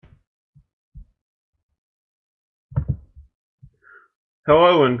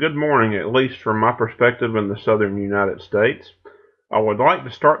Hello and good morning, at least from my perspective in the southern United States. I would like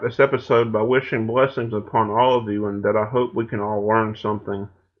to start this episode by wishing blessings upon all of you and that I hope we can all learn something.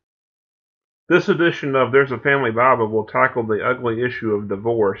 This edition of There's a Family Bible will tackle the ugly issue of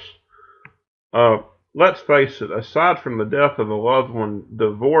divorce. Let's face it, aside from the death of a loved one,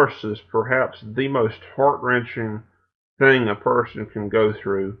 divorce is perhaps the most heart-wrenching thing a person can go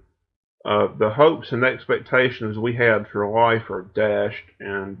through. The hopes and expectations we had for life are dashed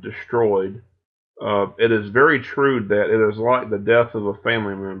and destroyed. It is very true that it is like the death of a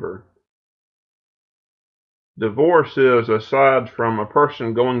family member. Divorce is, aside from a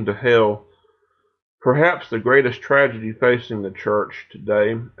person going to hell, perhaps the greatest tragedy facing the church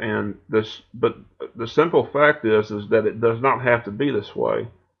today. But the simple fact is that it does not have to be this way.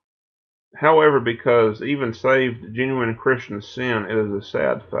 However, because even saved, genuine Christians sin, it is a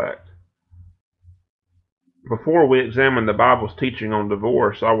sad fact. Before we examine the Bible's teaching on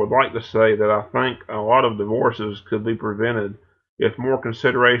divorce, I would like to say that I think a lot of divorces could be prevented if more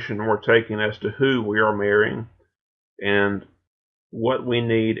consideration were taken as to who we are marrying and what we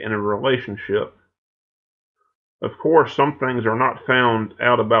need in a relationship. Of course, some things are not found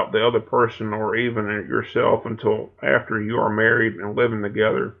out about the other person or even yourself until after you are married and living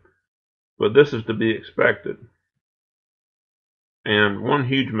together, but this is to be expected. And one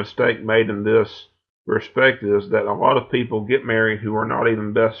huge mistake made in this respect is that a lot of people get married who are not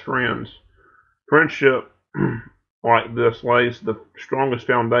even best friends. Friendship like this lays the strongest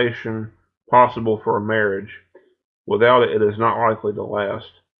foundation possible for a marriage. Without it, it is not likely to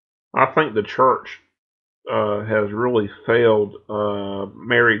last. I think the church has really failed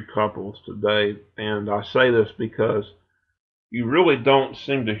married couples today, and I say this because you really don't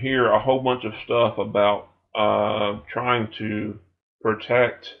seem to hear a whole bunch of stuff about trying to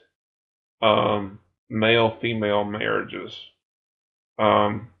protect male-female marriages.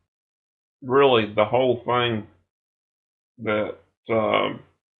 Really, the whole thing that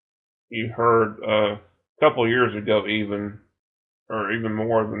you heard a couple of years ago, or even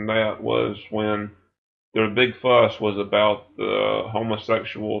more than that, was when the big fuss was about the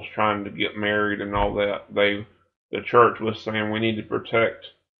homosexuals trying to get married and all that. The church was saying we need to protect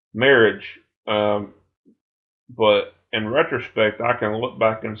marriage, but in retrospect, I can look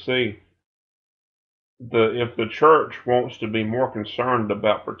back and see if the church wants to be more concerned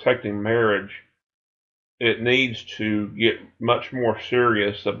about protecting marriage, it needs to get much more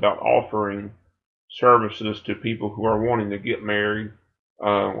serious about offering services to people who are wanting to get married,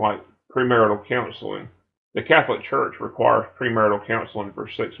 like premarital counseling. The Catholic Church requires premarital counseling for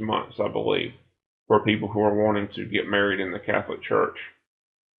 6 months, I believe, for people who are wanting to get married in the Catholic Church.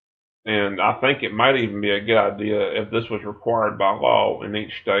 And I think it might even be a good idea if this was required by law in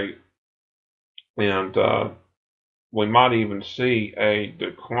each state. And we might even see a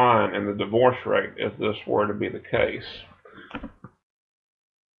decline in the divorce rate if this were to be the case.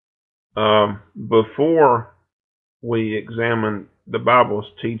 Before we examine the Bible's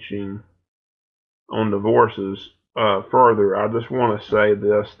teaching on divorces further, I just want to say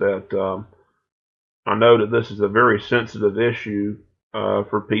this, that I know that this is a very sensitive issue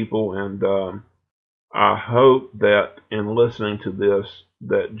for people, and I hope that in listening to this,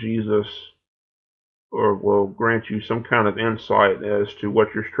 that Jesus will grant you some kind of insight as to what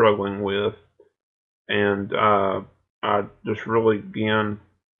you're struggling with. And I just really again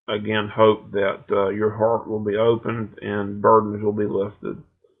hope that your heart will be opened and burdens will be lifted.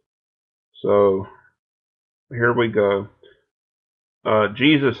 So here we go.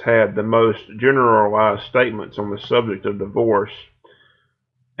 Jesus had the most generalized statements on the subject of divorce,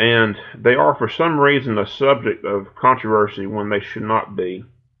 and they are for some reason a subject of controversy when they should not be.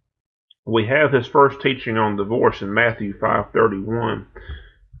 We have his first teaching on divorce in Matthew 5:31.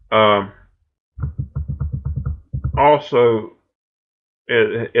 Also,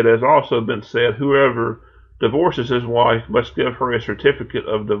 it has also been said, whoever divorces his wife must give her a certificate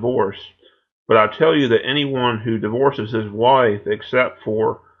of divorce. But I tell you that anyone who divorces his wife except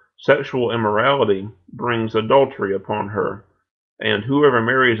for sexual immorality brings adultery upon her. And whoever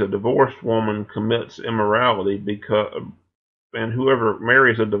marries a divorced woman commits immorality, and whoever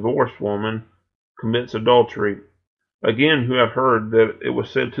marries a divorced woman commits adultery. Again, who have heard that it was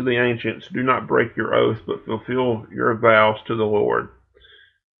said to the ancients, do not break your oath, but fulfill your vows to the Lord.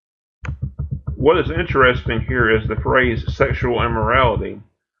 What is interesting here is the phrase sexual immorality.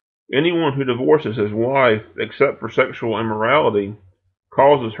 Anyone who divorces his wife except for sexual immorality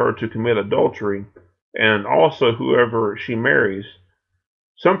causes her to commit adultery, and also whoever she marries.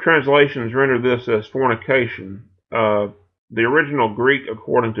 Some translations render this as fornication. The original Greek,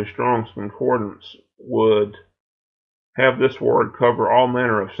 according to Strong's Concordance, would have this word cover all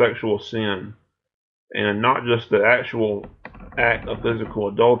manner of sexual sin, and not just the actual act of physical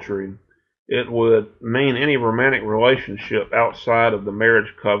adultery. It would mean any romantic relationship outside of the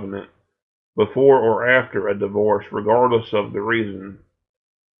marriage covenant, before or after a divorce, regardless of the reason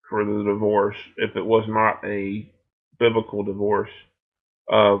for the divorce, if it was not a biblical divorce.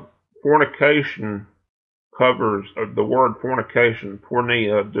 Uh, Fornication covers the word fornication,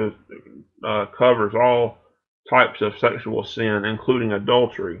 porneia, covers all types of sexual sin, including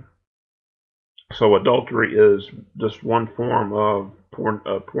adultery. So adultery is just one form of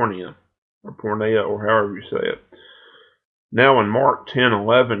porneia, or porneia, or however you say it. Now in Mark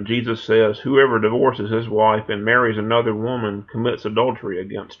 10:11, Jesus says, "Whoever divorces his wife and marries another woman commits adultery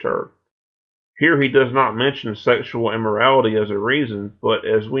against her." Here he does not mention sexual immorality as a reason, but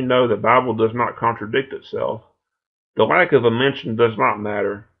as we know, the Bible does not contradict itself. The lack of a mention does not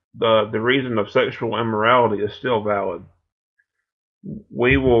matter. The reason of sexual immorality is still valid.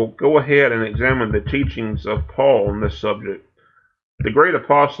 We will go ahead and examine the teachings of Paul on this subject. The great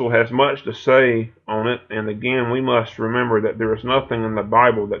apostle has much to say on it, and again, we must remember that there is nothing in the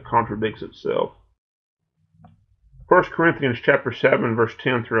Bible that contradicts itself. 1 Corinthians chapter 7, verse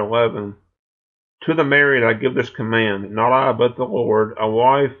 10 through 11. To the married I give this command, not I, but the Lord: a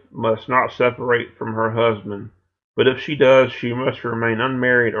wife must not separate from her husband, but if she does, she must remain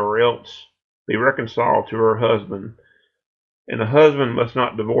unmarried or else be reconciled to her husband. And a husband must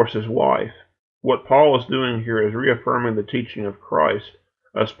not divorce his wife. What Paul is doing here is reaffirming the teaching of Christ.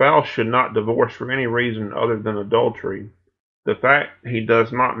 A spouse should not divorce for any reason other than adultery. The fact he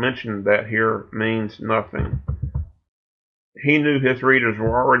does not mention that here means nothing. He knew his readers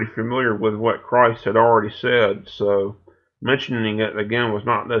were already familiar with what Christ had already said, so mentioning it again was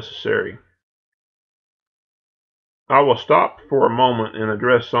not necessary. I will stop for a moment and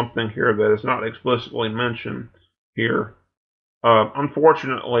address something here that is not explicitly mentioned here.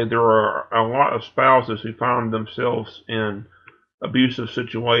 Unfortunately, there are a lot of spouses who find themselves in abusive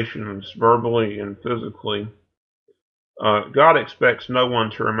situations, verbally and physically. God expects no one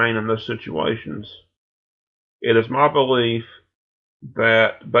to remain in those situations. It is my belief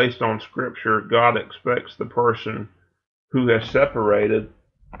that, based on Scripture, God expects the person who has separated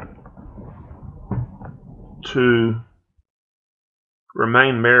to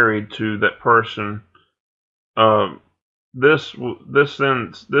remain married to that person. This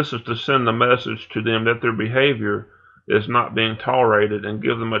is to send the message to them that their behavior is not being tolerated and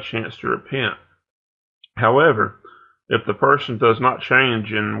give them a chance to repent. However, if the person does not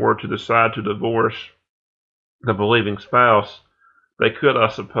change and were to decide to divorce the believing spouse, they could, I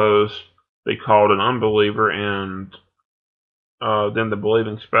suppose, be called an unbeliever, and then the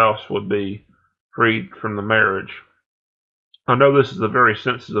believing spouse would be freed from the marriage. I know this is a very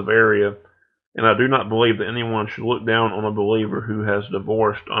sensitive area, and I do not believe that anyone should look down on a believer who has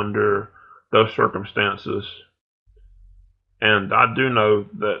divorced under those circumstances. And I do know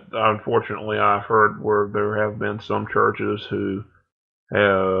that, unfortunately, I've heard where there have been some churches who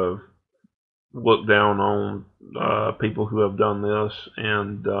have looked down on people who have done this,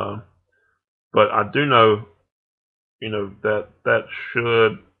 and but I do know, that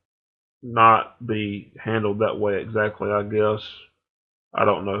should not be handled that way exactly. I guess I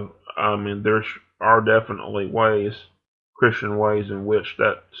don't know. I mean, there are definitely ways, Christian ways, in which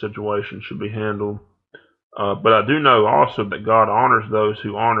that situation should be handled. But I do know also that God honors those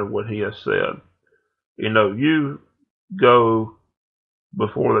who honor what He has said. You go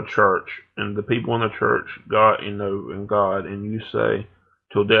before the church and the people in the church, God, and God, and you say,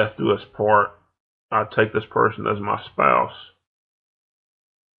 "Till death do us part, I take this person as my spouse."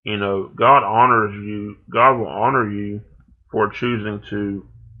 God honors you. God will honor you for choosing to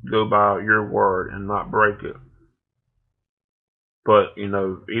go by your word and not break it. But,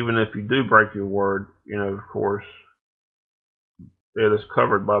 even if you do break your word, of course, it is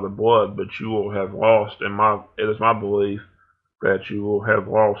covered by the blood, but you will have lost, it is my belief that you will have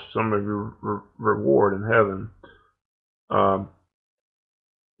lost some of your reward in heaven.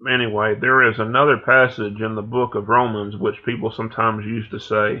 Anyway, there is another passage in the book of Romans which people sometimes use to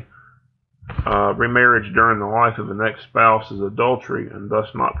say remarriage during the life of an ex-spouse is adultery and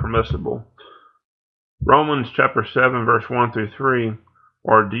thus not permissible. Romans chapter 7, verse 1 through 3,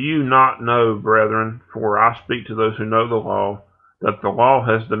 "Or do you not know, brethren, for I speak to those who know the law, that the law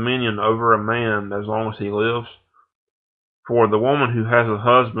has dominion over a man as long as he lives? For the woman who has a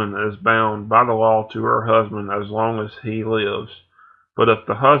husband is bound by the law to her husband as long as he lives. But if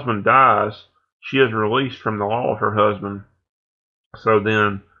the husband dies, she is released from the law of her husband. So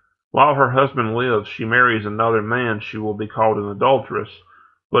then, while her husband lives, she marries another man, she will be called an adulteress.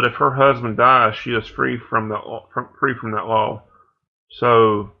 But if her husband dies, she is free from that law,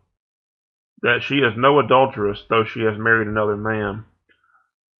 so that she is no adulteress, though she has married another man.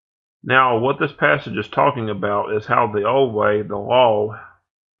 Now, what this passage is talking about is how the old way, the law,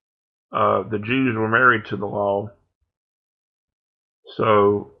 the Jews were married to the law.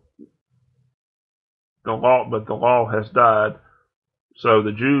 So but the law has died, so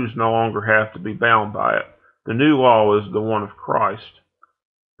the Jews no longer have to be bound by it. The new law is the one of Christ.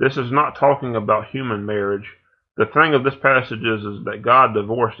 This is not talking about human marriage. The thing of this passage is that God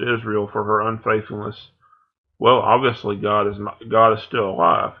divorced Israel for her unfaithfulness. Well, obviously God is still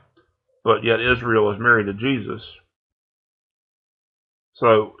alive, but yet Israel is married to Jesus.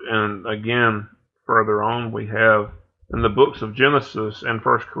 So, and again, further on, we have in the books of Genesis and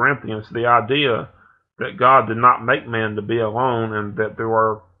 1 Corinthians the idea that God did not make man to be alone, and that there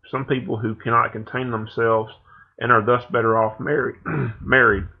are some people who cannot contain themselves and are thus better off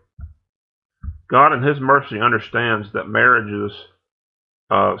married. God in His mercy understands that marriages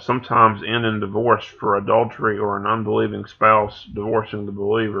sometimes end in divorce for adultery or an unbelieving spouse divorcing the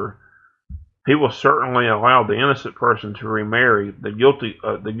believer. He will certainly allow the innocent person to remarry. The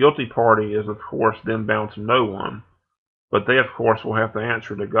guilty party is, of course, then bound to no one, but they, of course, will have to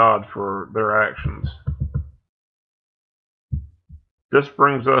answer to God for their actions. This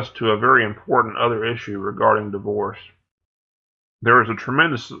brings us to a very important other issue regarding divorce. There is a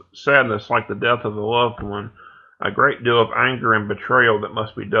tremendous sadness like the death of a loved one, a great deal of anger and betrayal that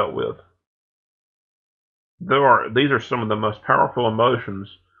must be dealt with. These are some of the most powerful emotions,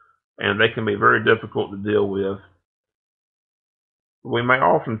 and they can be very difficult to deal with. We may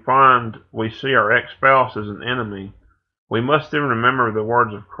often find we see our ex-spouse as an enemy. We must then remember the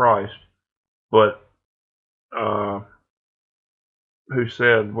words of Christ, but who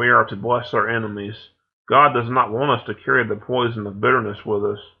said we are to bless our enemies. God does not want us to carry the poison of bitterness with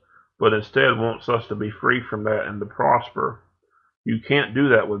us, but instead wants us to be free from that and to prosper. You can't do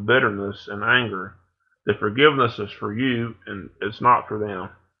that with bitterness and anger. The forgiveness is for you, and it's not for them.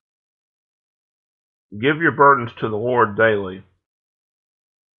 Give your burdens to the Lord daily.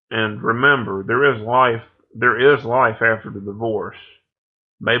 And remember, there is life after the divorce.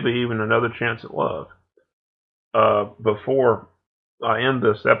 Maybe even another chance at love. Before I end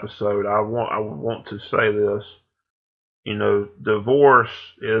this episode, I want to say this.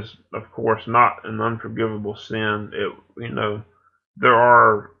 Divorce is, of course, not an unforgivable sin. It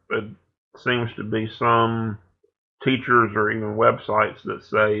seems to be some teachers or even websites that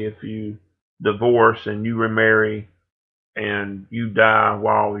say if you divorce and you remarry and you die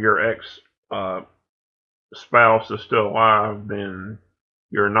while your ex-spouse is still alive, then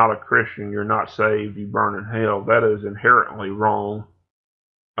you're not a Christian, you're not saved, you burn in hell. That is inherently wrong.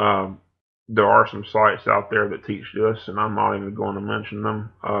 There are some sites out there that teach this, and I'm not even going to mention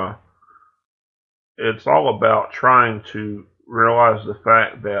them. It's all about trying to realize the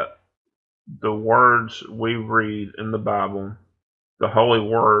fact that the words we read in the Bible, the holy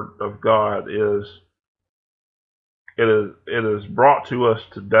word of God, it is brought to us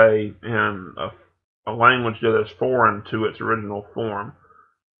today in a language that is foreign to its original form.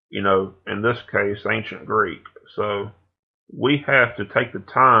 In this case, ancient Greek. So we have to take the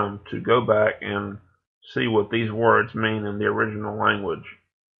time to go back and see what these words mean in the original language,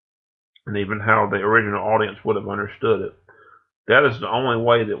 and even how the original audience would have understood it. That is the only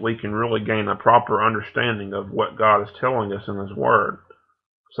way that we can really gain a proper understanding of what God is telling us in His Word.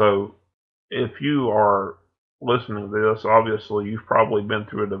 So if you are listening to this, obviously you've probably been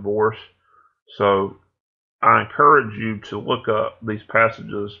through a divorce. So I encourage you to look up these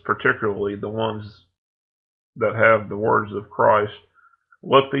passages, particularly the ones that have the words of Christ.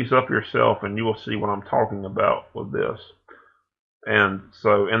 Look these up yourself and you will see what I'm talking about with this. And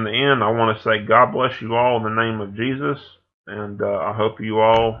so in the end, I want to say God bless you all in the name of Jesus. And I hope you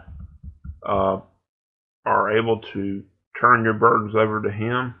all are able to turn your burdens over to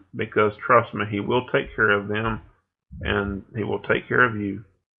Him, because trust me, He will take care of them and He will take care of you.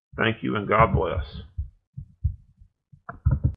 Thank you, and God bless.